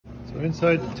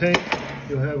inside the tank,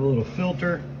 you'll have a little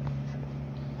filter.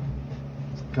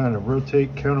 Just kind of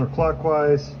rotate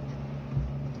counterclockwise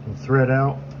and thread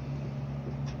out.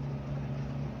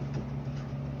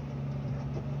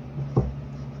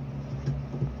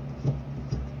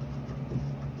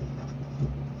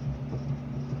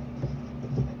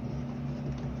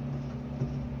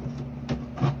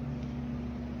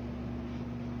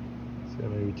 So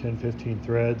maybe 10-15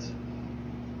 threads.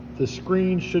 The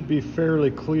screen should be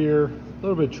fairly clear. A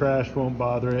little bit of trash won't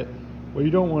bother it. What you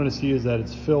don't want to see is that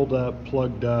it's filled up,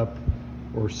 plugged up,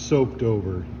 or soaked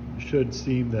over. It should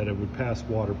seem that it would pass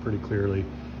water pretty clearly.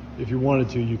 If you wanted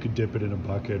to, you could dip it in a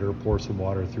bucket or pour some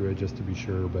water through it just to be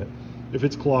sure, but if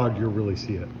it's clogged, you'll really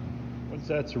see it. Once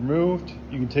that's removed,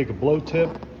 you can take a blow tip,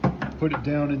 put it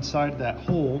down inside that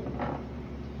hole,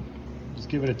 just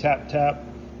give it a tap tap.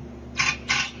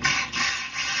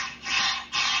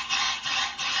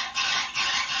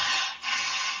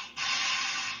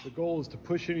 The goal is to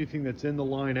push anything that's in the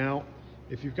line out.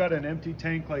 If you've got an empty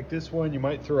tank like this one, you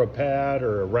might throw a pad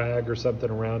or a rag or something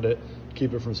around it to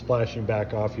keep it from splashing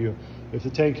back off you. If the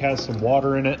tank has some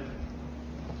water in it,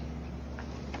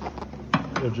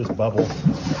 it'll just bubble.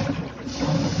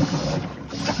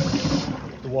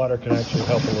 The water can actually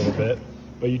help a little bit,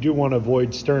 but you do want to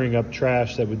avoid stirring up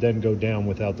trash that would then go down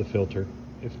without the filter.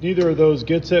 If neither of those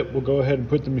gets it, we'll go ahead and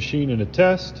put the machine in a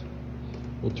test.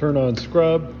 We'll turn on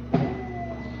scrub.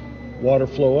 Water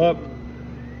flow up.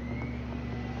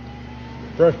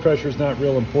 Brush pressure is not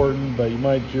real important, but you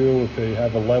might do if they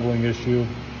have a leveling issue,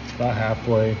 about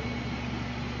halfway.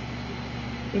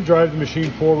 Then drive the machine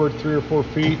forward 3 or 4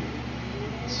 feet,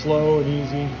 slow and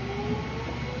easy.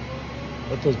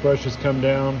 Let those brushes come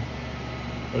down.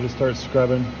 Let it start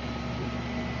scrubbing.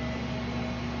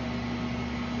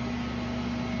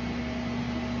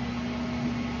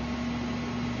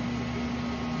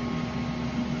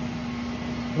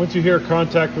 Once you hear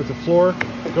contact with the floor,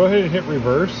 go ahead and hit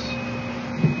reverse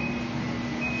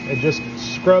and just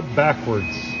scrub backwards.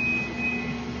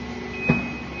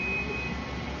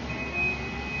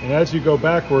 And as you go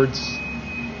backwards,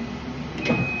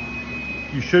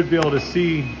 you should be able to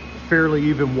see fairly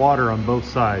even water on both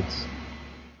sides.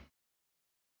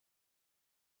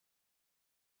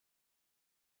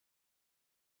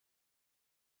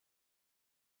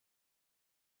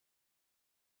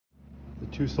 The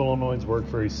two solenoids work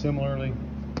very similarly.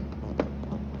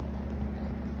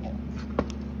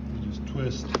 You just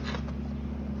twist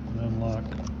and unlock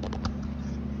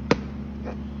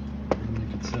and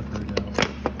make it separate out.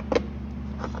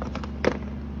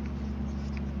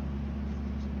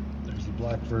 There's a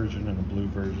black version and a blue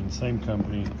version, same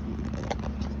company,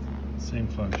 same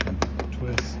function.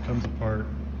 Twist, comes apart.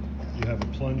 You have a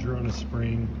plunger on a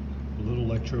spring, a little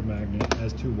electromagnet,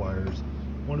 has 2 wires.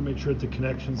 You want to make sure that the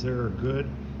connections there are good,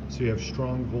 so you have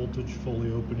strong voltage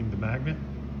fully opening the magnet.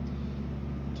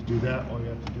 To do that, all you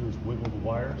have to do is wiggle the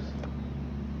wires.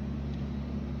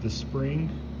 The spring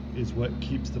is what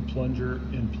keeps the plunger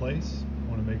in place. You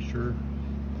want to make sure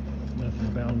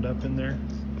nothing bound up in there.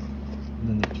 And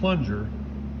then the plunger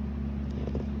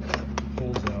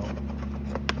pulls out.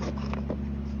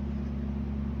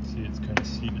 See, it's kind of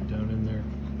seated down in there.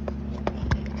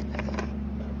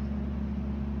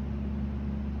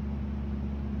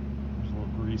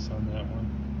 Grease on that one.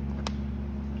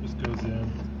 Just goes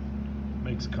in,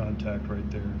 makes contact right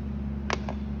there.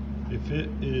 If it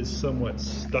is somewhat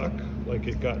stuck, like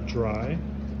it got dry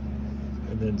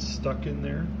and then stuck in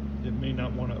there, it may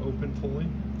not want to open fully.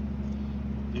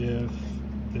 If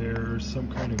there's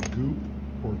some kind of goop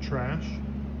or trash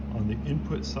on the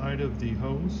input side of the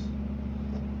hose,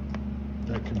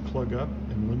 that can plug up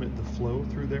and limit the flow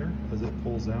through there as it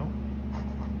pulls out.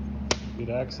 Get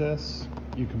access.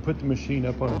 You can put the machine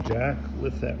up on a jack,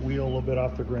 lift that wheel a little bit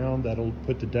off the ground. That'll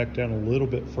put the deck down a little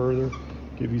bit further,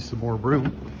 give you some more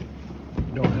room.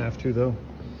 You don't have to though.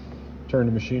 Turn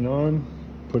the machine on,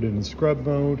 put it in scrub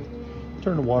mode,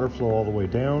 turn the water flow all the way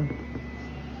down.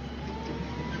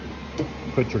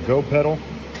 Put your go pedal.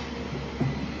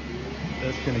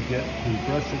 That's gonna get the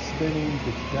brushes spinning,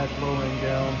 get the deck lowering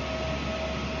down.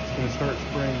 It's gonna start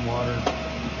spraying water.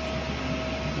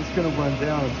 It's gonna run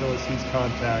down until it sees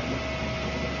contact.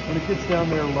 When it gets down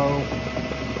there low,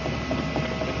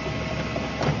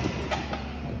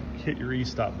 hit your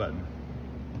E-stop button.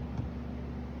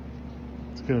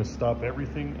 It's going to stop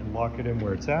everything and lock it in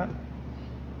where it's at.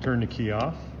 Turn the key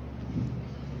off.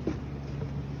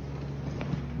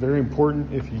 Very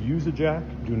important, if you use a jack,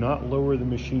 do not lower the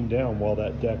machine down while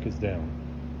that deck is down.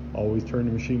 Always turn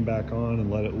the machine back on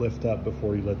and let it lift up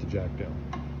before you let the jack down.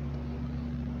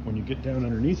 When you get down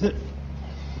underneath it,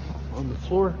 on the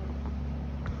floor,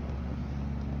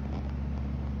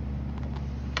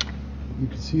 You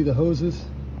can see the hoses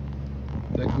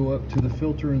that go up to the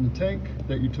filter in the tank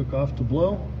that you took off to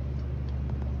blow.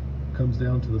 Comes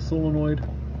down to the solenoid.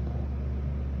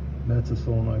 That's the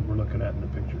solenoid we're looking at in the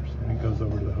pictures. And it goes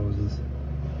over to the hoses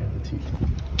and the teeth.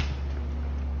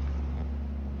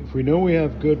 If we know we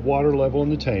have good water level in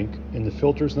the tank and the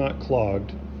filter's not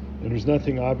clogged and there's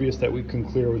nothing obvious that we can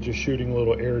clear with just shooting a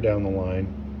little air down the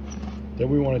line,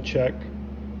 then we want to check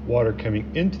water coming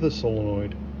into the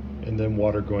solenoid and then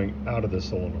water going out of the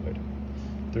solenoid.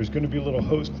 There's going to be a little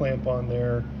hose clamp on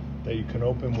there that you can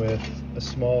open with a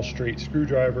small straight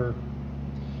screwdriver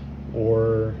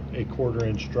or a 1/4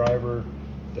 inch driver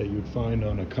that you'd find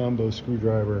on a combo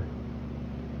screwdriver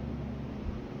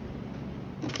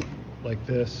like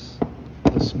this.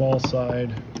 The small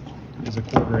side is a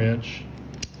 1/4 inch.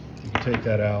 You can take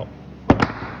that out,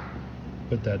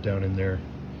 put that down in there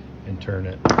and turn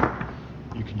it.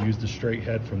 You can use the straight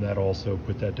head from that also,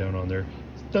 put that down on there.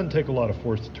 It doesn't take a lot of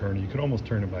force to turn it. You can almost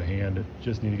turn it by hand. You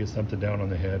just need to get something down on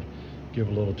the head. Give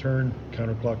it a little turn,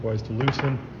 counterclockwise to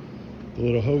loosen. The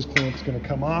little hose clamp's gonna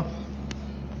come off.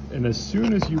 And as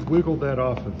soon as you wiggle that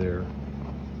off of there,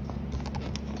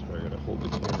 sorry, I gotta hold the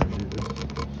camera and do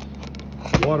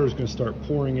this. Water is gonna start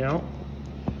pouring out.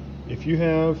 If you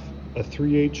have a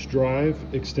 3/8 drive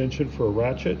extension for a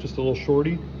ratchet, just a little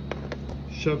shorty,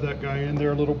 shove that guy in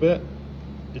there a little bit.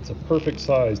 It's a perfect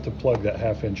size to plug that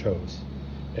 1/2 inch hose,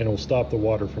 and it'll stop the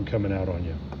water from coming out on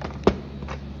you.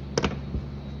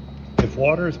 If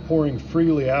water is pouring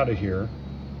freely out of here,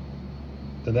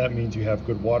 then that means you have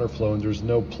good water flow and there's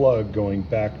no plug going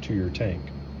back to your tank.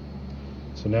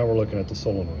 So now we're looking at the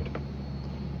solenoid.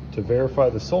 To verify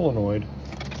the solenoid,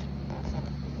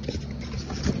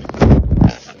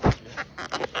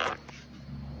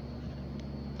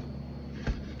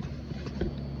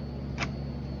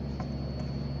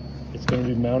 it's going to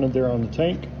be mounted there on the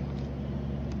tank.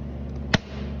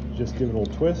 Just give it a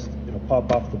little twist, it'll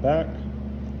pop off the back.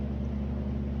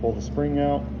 Pull the spring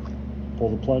out, pull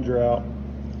the plunger out.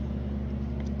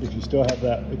 If you still have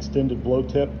that extended blow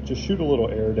tip, just shoot a little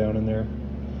air down in there,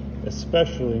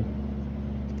 especially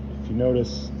if you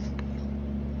notice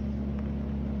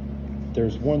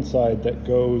there's one side that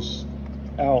goes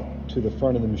out to the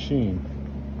front of the machine.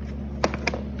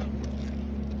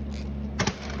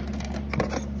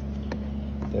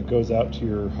 That goes out to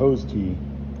your hose tee.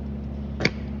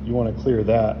 You want to clear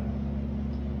that,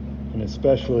 and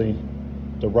especially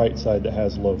the right side that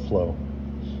has low flow.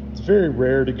 It's very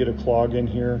rare to get a clog in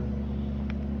here,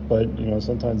 but you know,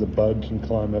 sometimes a bug can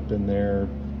climb up in there,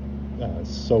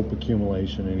 soap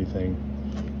accumulation, anything.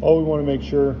 All we want to make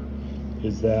sure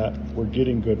is that we're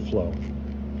getting good flow.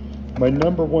 My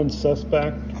number one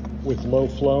suspect with low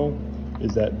flow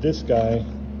is that this guy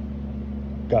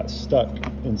got stuck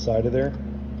inside of there.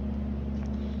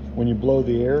 When you blow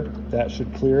the air, that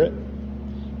should clear it.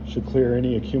 Should clear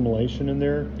any accumulation in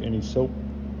there, any soap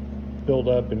build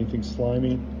up, anything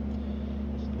slimy.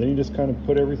 Then you just kind of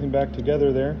put everything back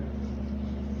together there.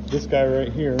 This guy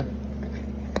right here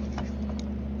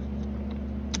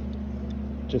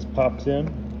just pops in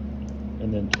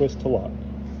and then twist to lock.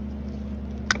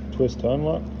 Twist to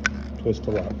unlock, twist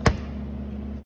to lock.